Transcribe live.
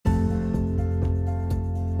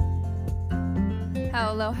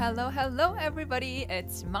Hello, hello, hello, everybody.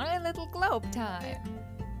 It's my little globe time.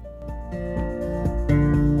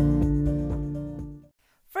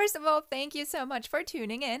 First of all, thank you so much for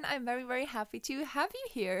tuning in. I'm very, very happy to have you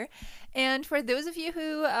here. And for those of you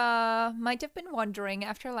who might have been wondering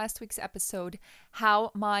after last week's episode how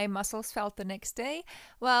my muscles felt the next day,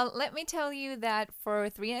 well, let me tell you that for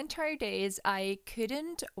 3 entire days, I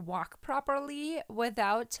couldn't walk properly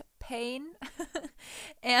without pain.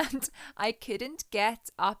 And I couldn't get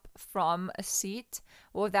up from a seat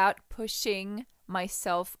without pushing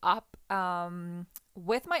myself up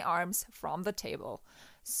with my arms from the table.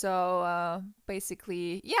 So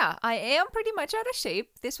basically, yeah, I am pretty much out of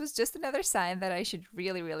shape. This was just another sign that I should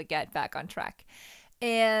really, really get back on track.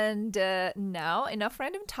 And now, enough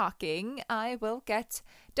random talking, I will get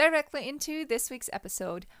directly into this week's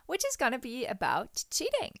episode, which is going to be about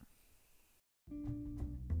cheating.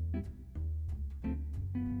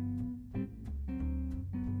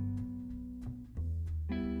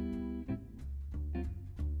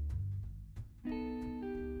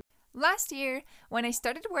 Last year, when I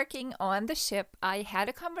started working on the ship, I had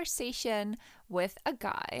a conversation with a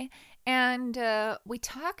guy, and we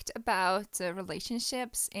talked about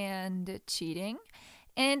relationships and cheating.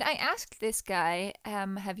 And I asked this guy,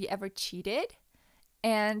 have you ever cheated?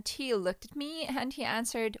 And he looked at me and he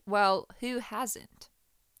answered, well, who hasn't?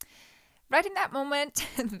 Right in that moment,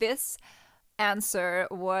 this answer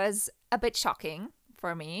was a bit shocking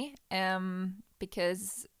for me,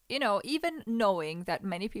 because even knowing that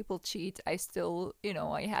many people cheat, I still,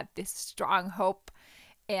 I had this strong hope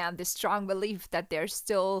and this strong belief that there's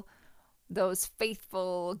still those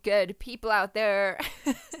faithful, good people out there.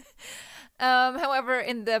 However,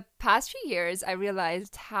 in the past few years, I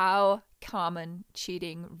realized how common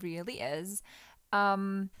cheating really is.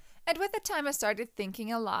 And with the time, I started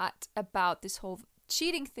thinking a lot about this whole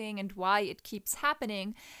cheating thing and why it keeps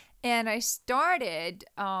happening. And I started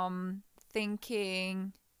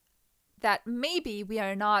thinking that maybe we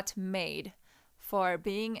are not made for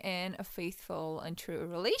being in a faithful and true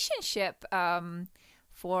relationship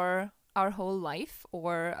for our whole life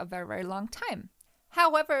or a very, very long time.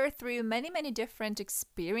 However, through many, many different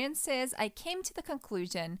experiences, I came to the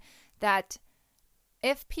conclusion that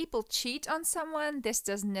if people cheat on someone, this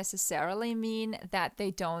doesn't necessarily mean that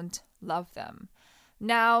they don't love them.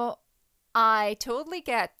 Now, I totally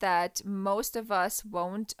get that most of us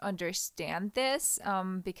won't understand this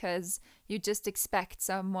because you just expect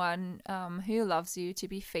someone who loves you to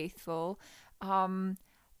be faithful.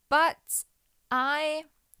 But I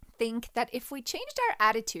think that if we changed our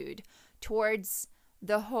attitude towards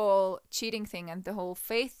the whole cheating thing and the whole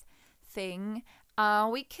faith thing,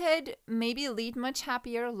 we could maybe lead much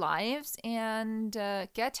happier lives and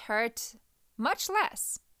get hurt much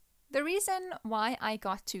less. The reason why I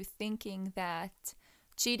got to thinking that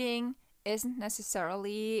cheating isn't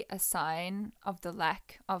necessarily a sign of the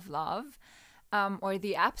lack of love or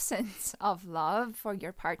the absence of love for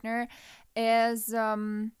your partner is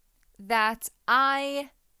that I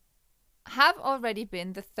have already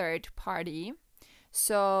been the third party.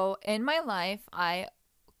 So in my life, I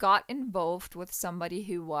got involved with somebody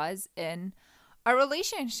who was in a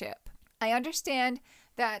relationship. I understand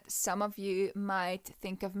that some of you might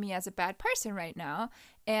think of me as a bad person right now.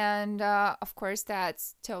 And of course,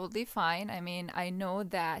 that's totally fine. I mean, I know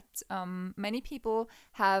that many people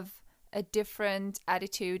have a different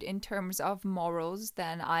attitude in terms of morals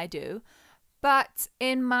than I do. But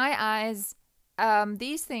in my eyes,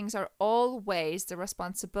 these things are always the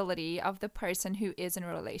responsibility of the person who is in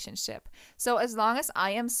a relationship. So as long as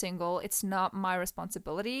I am single, it's not my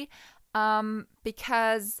responsibility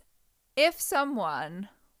because if someone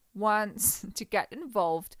wants to get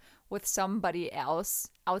involved with somebody else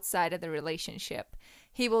outside of the relationship,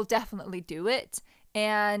 he will definitely do it.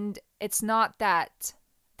 And it's not that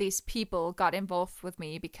these people got involved with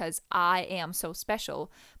me because I am so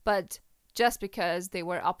special, but just because they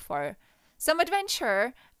were up for some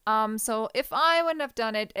adventure. So if I wouldn't have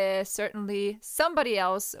done it, certainly somebody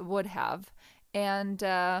else would have. And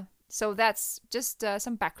so that's just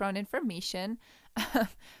some background information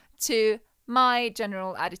to my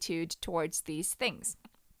general attitude towards these things.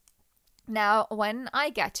 Now, when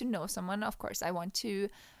I get to know someone, of course, I want to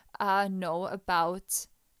know about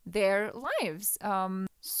their lives.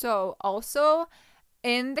 So also,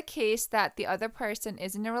 in the case that the other person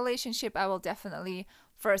is in a relationship, I will definitely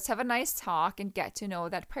first have a nice talk and get to know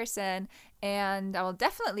that person. And I will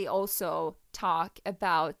definitely also talk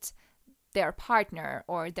about their partner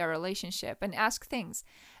or their relationship and ask things.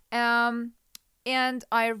 And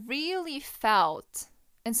I really felt,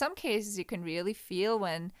 in some cases, you can really feel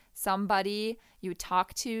when somebody you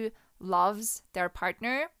talk to loves their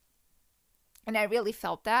partner. And I really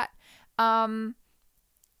felt that. And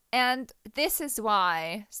this is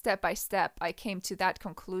why, step by step, I came to that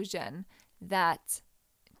conclusion that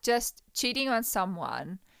just cheating on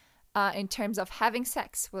someone in terms of having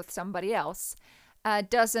sex with somebody else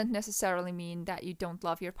doesn't necessarily mean that you don't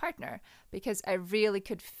love your partner, because I really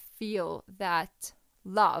could feel that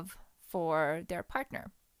love for their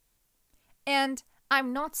partner. And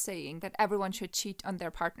I'm not saying that everyone should cheat on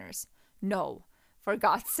their partners. No, for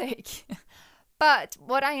God's sake. But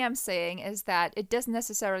what I am saying is that it doesn't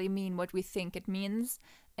necessarily mean what we think it means.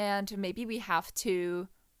 And maybe we have to,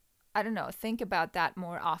 I don't know, think about that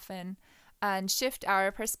more often and shift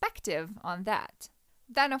our perspective on that.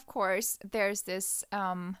 Then, of course, there's this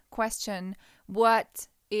question, what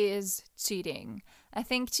is cheating? I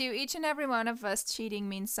think to each and every one of us, cheating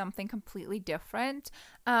means something completely different.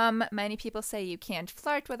 Many people say you can't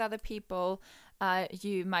flirt with other people.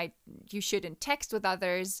 You shouldn't text with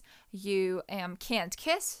others. You can't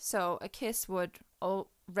kiss. So a kiss would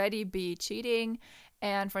already be cheating.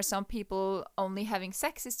 And for some people, only having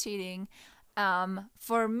sex is cheating.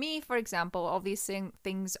 For me, for example, all these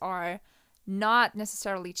things are not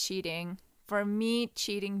necessarily cheating. For me,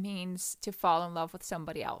 cheating means to fall in love with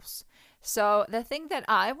somebody else. So the thing that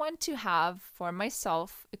I want to have for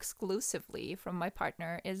myself exclusively from my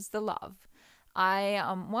partner is the love. I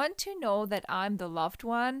want to know that I'm the loved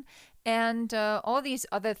one, and all these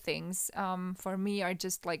other things for me are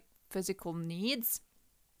just like physical needs.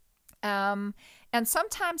 And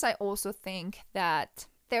sometimes I also think that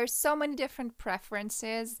there's so many different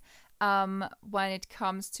preferences when it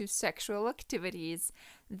comes to sexual activities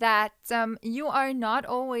that you are not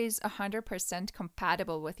always 100%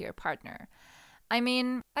 compatible with your partner. I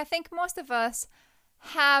mean, I think most of us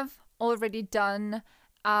have already done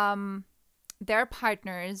their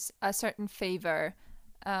partners a certain favor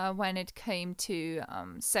when it came to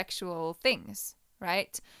sexual things,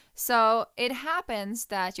 right? So it happens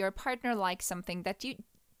that your partner likes something that you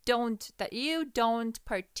don't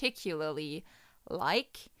particularly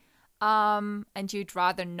like, and you'd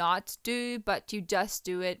rather not do, but you just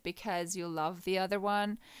do it because you love the other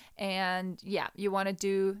one, and yeah, you want to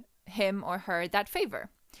do him or her that favor.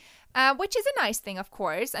 Which is a nice thing, of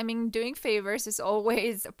course. I mean, doing favors is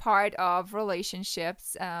always a part of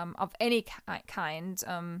relationships of any kind,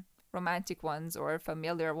 romantic ones or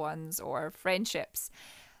familiar ones or friendships.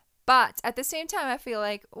 But at the same time, I feel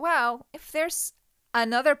like, well, if there's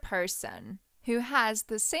another person who has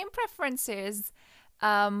the same preferences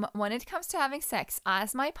when it comes to having sex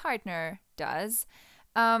as my partner does,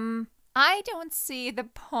 I don't see the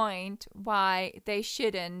point why they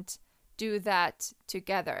shouldn't do that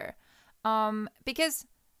together. Because,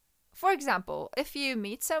 for example, if you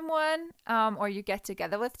meet someone or you get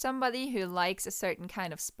together with somebody who likes a certain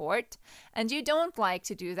kind of sport and you don't like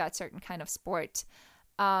to do that certain kind of sport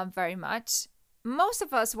very much, most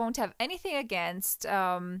of us won't have anything against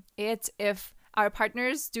it if our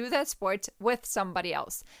partners do that sport with somebody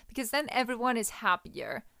else, because then everyone is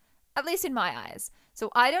happier, at least in my eyes. So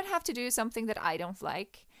I don't have to do something that I don't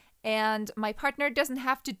like. And my partner doesn't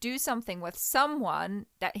have to do something with someone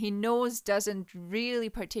that he knows doesn't really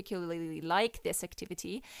particularly like this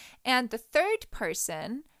activity. And the third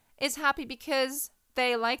person is happy because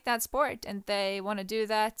they like that sport and they want to do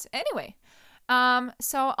that anyway.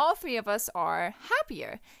 So all three of us are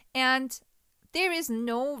happier. And there is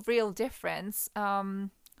no real difference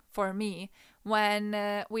for me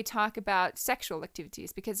when we talk about sexual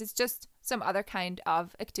activities, because it's just some other kind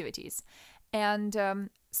of activities. And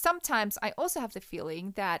sometimes I also have the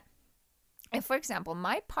feeling that if, for example,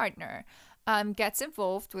 my partner gets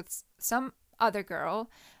involved with some other girl,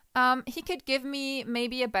 he could give me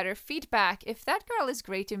maybe a better feedback. If that girl is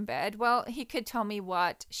great in bed, well, he could tell me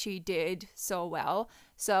what she did so well,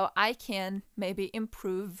 so I can maybe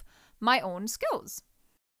improve my own skills.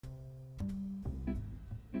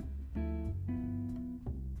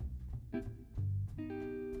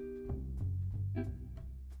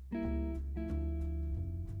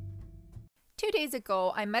 2 days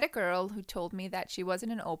ago, I met a girl who told me that she was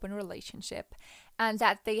in an open relationship and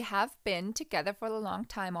that they have been together for a long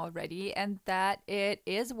time already and that it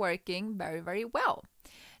is working very, very well.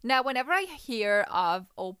 Now, whenever I hear of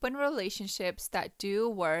open relationships that do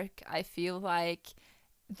work, I feel like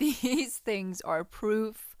these things are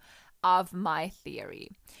proof of my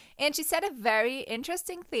theory. And she said a very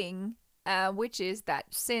interesting thing, which is that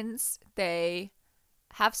since they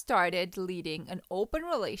have started leading an open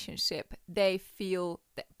relationship, they feel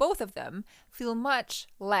that both of them feel much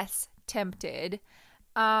less tempted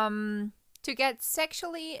to get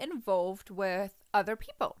sexually involved with other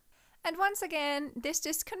people. And once again, this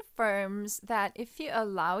just confirms that if you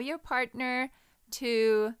allow your partner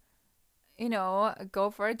to, go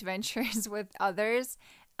for adventures with others,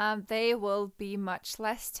 they will be much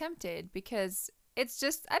less tempted because it's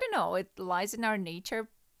just, I don't know, it lies in our nature,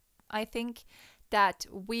 I think, that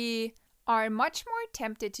we are much more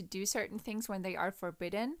tempted to do certain things when they are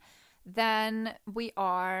forbidden than we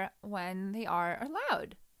are when they are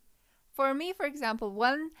allowed. For me, for example,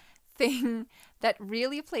 one thing that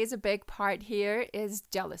really plays a big part here is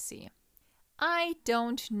jealousy. I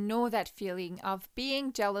don't know that feeling of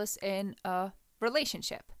being jealous in a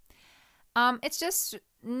relationship. It's just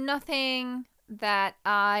nothing that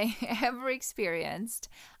I ever experienced.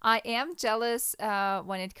 I am jealous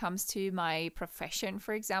when it comes to my profession,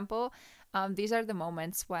 for example. These are the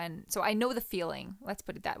moments when, so I know the feeling, let's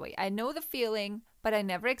put it that way. I know the feeling, but I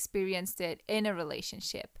never experienced it in a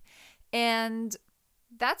relationship. And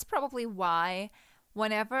that's probably why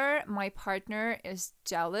whenever my partner is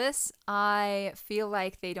jealous, I feel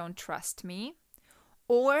like they don't trust me,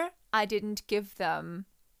 or I didn't give them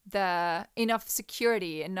the enough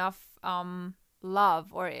security, enough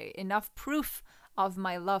love, or enough proof of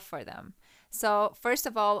my love for them. So first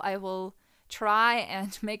of all, I will try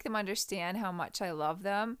and make them understand how much I love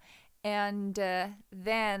them, and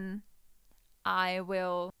then I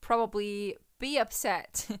will probably be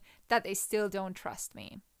upset that they still don't trust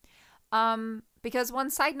me. Because one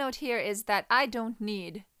side note here is that I don't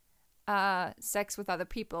need sex with other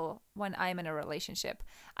people when I'm in a relationship.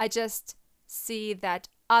 I just see that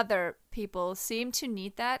other people seem to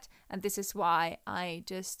need that, and this is why I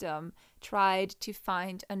just tried to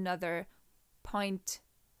find another point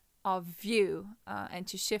of view and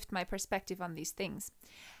to shift my perspective on these things.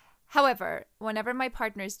 However, whenever my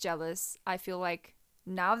partner is jealous, I feel like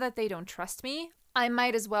now that they don't trust me, I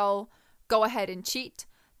might as well go ahead and cheat,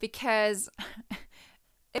 because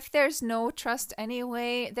if there's no trust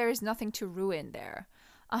anyway, there is nothing to ruin there.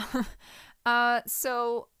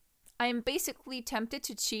 So I'm basically tempted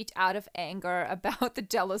to cheat out of anger about the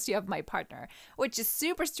jealousy of my partner, which is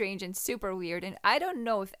super strange and super weird, and I don't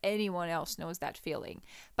know if anyone else knows that feeling,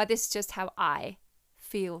 but this is just how I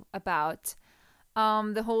feel about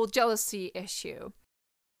the whole jealousy issue.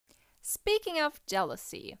 Speaking of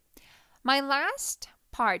jealousy, my last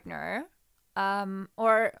partner,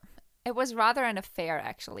 or it was rather an affair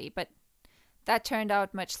actually, but that turned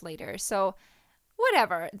out much later. So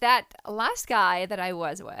whatever, that last guy that I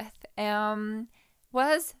was with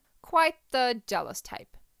was quite the jealous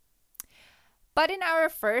type. But in our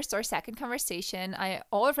first or second conversation, I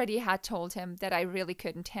already had told him that I really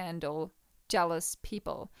couldn't handle jealous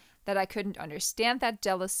people, that I couldn't understand that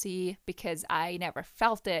jealousy because I never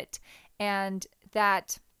felt it, and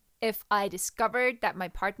that if I discovered that my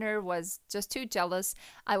partner was just too jealous,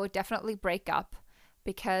 I would definitely break up,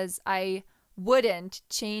 because I wouldn't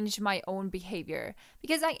change my own behavior,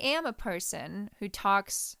 because I am a person who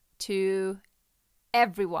talks to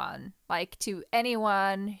everyone, like to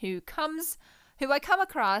anyone who I come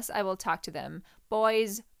across, I will talk to them.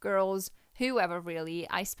 Boys, girls, whoever really.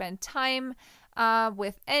 I spend time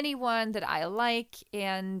with anyone that I like,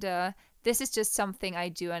 and this is just something I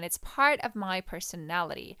do, and it's part of my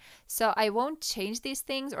personality. So I won't change these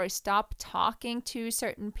things or stop talking to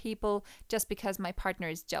certain people just because my partner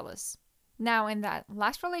is jealous. Now, in that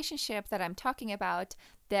last relationship that I'm talking about,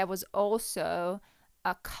 there was also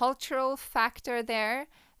a cultural factor there.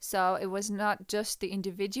 So it was not just the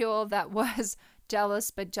individual that was jealous,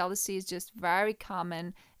 but jealousy is just very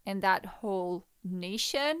common in that whole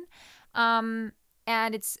nation. And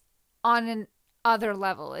it's on an other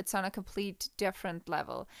level. It's on a complete different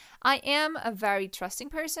level. I am a very trusting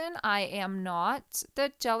person. I am not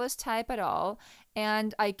the jealous type at all.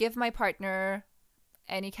 And I give my partner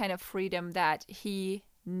any kind of freedom that he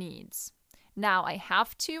needs. Now, I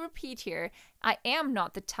have to repeat here, I am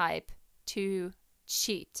not the type to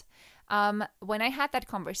cheat. When I had that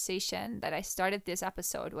conversation that I started this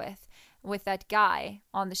episode with that guy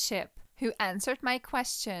on the ship who answered my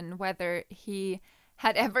question whether he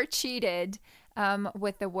had ever cheated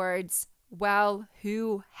with the words, well,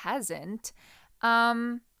 who hasn't?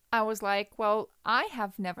 I was like, well, I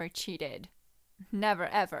have never cheated. Never,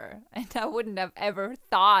 ever. And I wouldn't have ever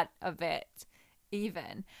thought of it,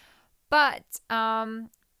 even. But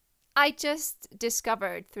I just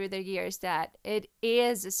discovered through the years that it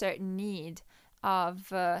is a certain need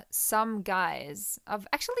of some guys, of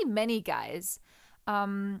actually many guys,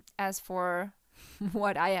 as for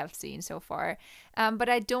what I have seen so far. But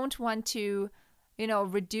I don't want to,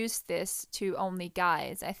 reduce this to only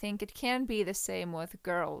guys. I think it can be the same with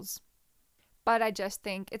girls. But I just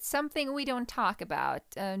think it's something we don't talk about.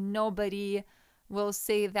 Nobody will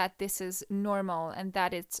say that this is normal and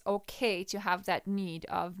that it's okay to have that need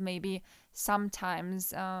of maybe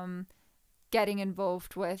sometimes getting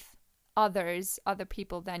involved with other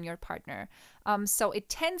people than your partner. So it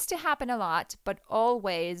tends to happen a lot, but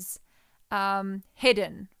always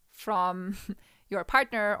hidden from your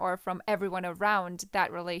partner or from everyone around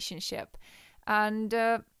that relationship. And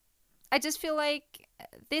I just feel like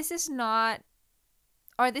this is not,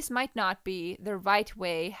 or this might not be the right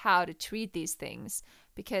way how to treat these things.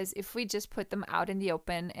 Because if we just put them out in the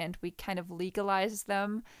open and we kind of legalize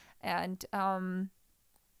them, and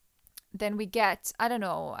then we get, I don't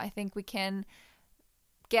know, I think we can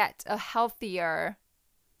get a healthier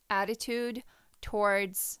attitude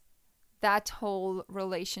towards that whole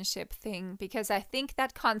relationship thing. Because I think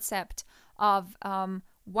that concept of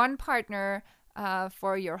one partner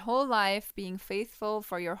for your whole life, being faithful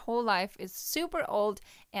for your whole life, is super old.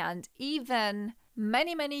 And even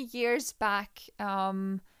many, many years back,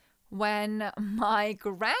 when my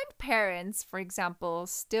grandparents, for example,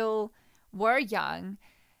 still were young,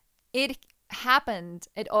 it happened.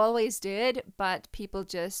 It always did, but people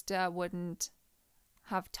just wouldn't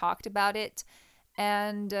have talked about it.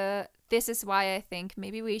 And this is why I think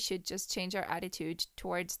maybe we should just change our attitude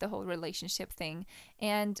towards the whole relationship thing,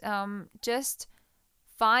 and just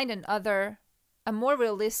find a more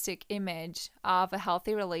realistic image of a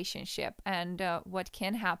healthy relationship, and what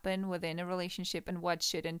can happen within a relationship and what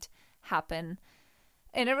shouldn't happen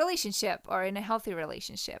in a relationship or in a healthy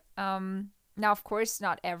relationship. Now, of course,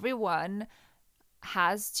 not everyone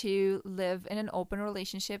has to live in an open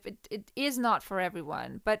relationship. It is not for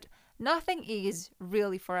everyone, but nothing is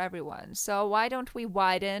really for everyone. So why don't we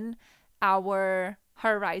widen our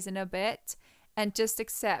horizon a bit and just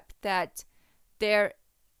accept that there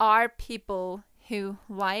are people who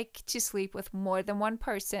like to sleep with more than one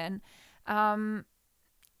person.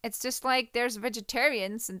 It's just like there's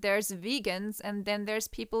vegetarians and there's vegans, and then there's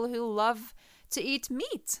people who love to eat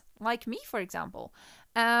meat, like me, for example.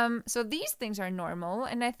 So these things are normal,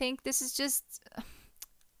 and I think this is just,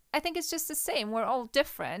 I think it's just the same. We're all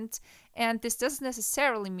different, and this doesn't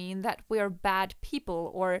necessarily mean that we're bad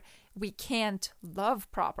people or we can't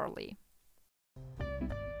love properly.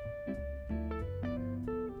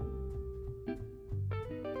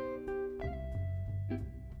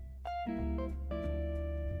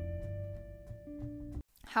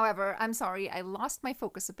 However, I'm sorry, I lost my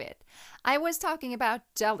focus a bit. I was talking about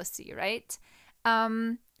jealousy, right?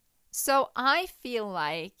 So I feel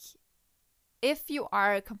like if you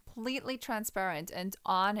are completely transparent and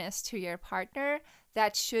honest to your partner,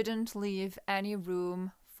 that shouldn't leave any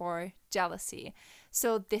room for jealousy.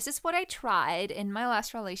 So this is what I tried in my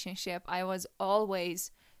last relationship. I was always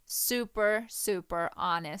super, super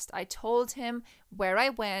honest. I told him where I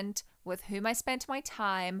went, with whom I spent my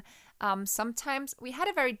time. Sometimes we had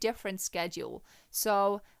a very different schedule.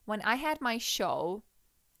 So when I had my show,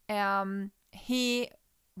 he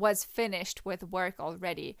was finished with work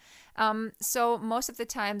already. So most of the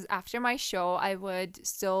times after my show, I would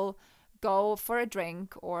still go for a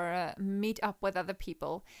drink or meet up with other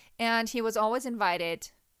people. And he was always invited,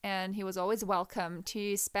 and he was always welcome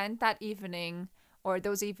to spend that evening or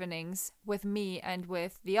those evenings with me and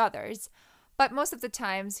with the others. But most of the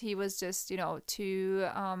times he was just, too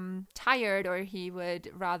tired, or he would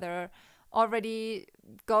rather already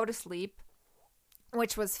go to sleep,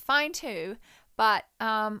 which was fine too. But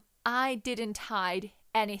I didn't hide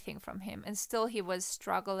anything from him, and still he was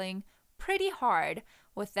struggling pretty hard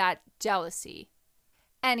with that jealousy.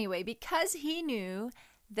 Anyway, because he knew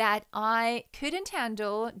that I couldn't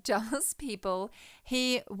handle jealous people,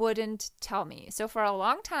 he wouldn't tell me. So for a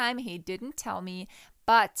long time, he didn't tell me,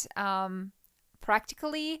 but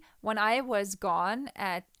practically when I was gone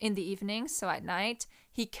in the evenings, so at night,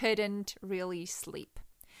 he couldn't really sleep.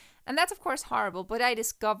 And that's of course horrible, but I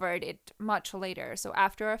discovered it much later. So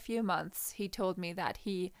after a few months, he told me that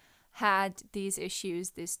he had these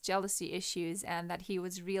issues, these jealousy issues, and that he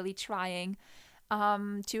was really trying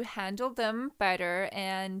to handle them better.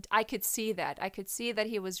 And I could see that. I could see that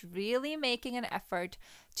he was really making an effort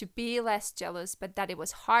to be less jealous, but that it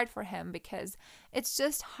was hard for him because it's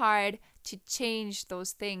just hard to change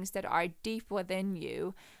those things that are deep within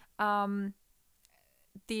you.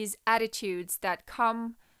 These attitudes that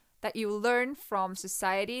come, that you learn from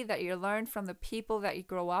society, that you learn from the people that you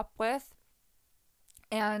grow up with.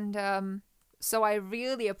 And so I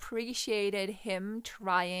really appreciated him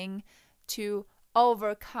trying to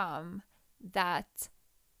overcome that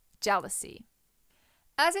jealousy.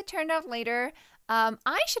 As it turned out later,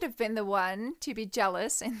 I should have been the one to be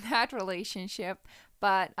jealous in that relationship,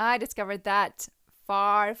 but I discovered that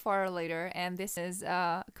far, far later. And this is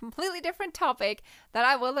a completely different topic that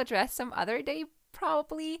I will address some other day,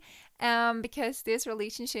 probably, because this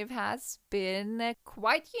relationship has been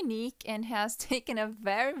quite unique and has taken a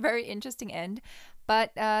very, very interesting end.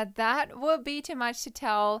 But that will be too much to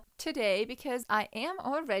tell today because I am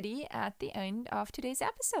already at the end of today's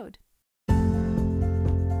episode.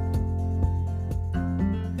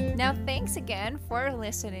 Now, thanks again for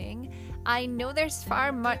listening. I know there's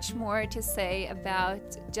far much more to say about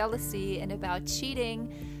jealousy and about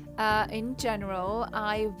cheating. In general,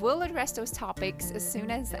 I will address those topics as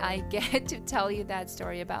soon as I get to tell you that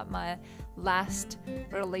story about my last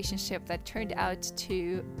relationship that turned out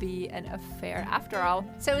to be an affair after all.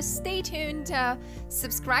 So stay tuned,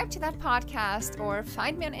 subscribe to that podcast or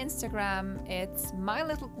find me on Instagram. It's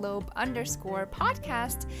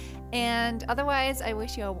mylittleglobe_podcast. And otherwise, I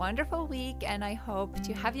wish you a wonderful week and I hope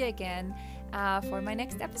to have you again for my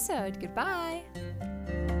next episode. Goodbye.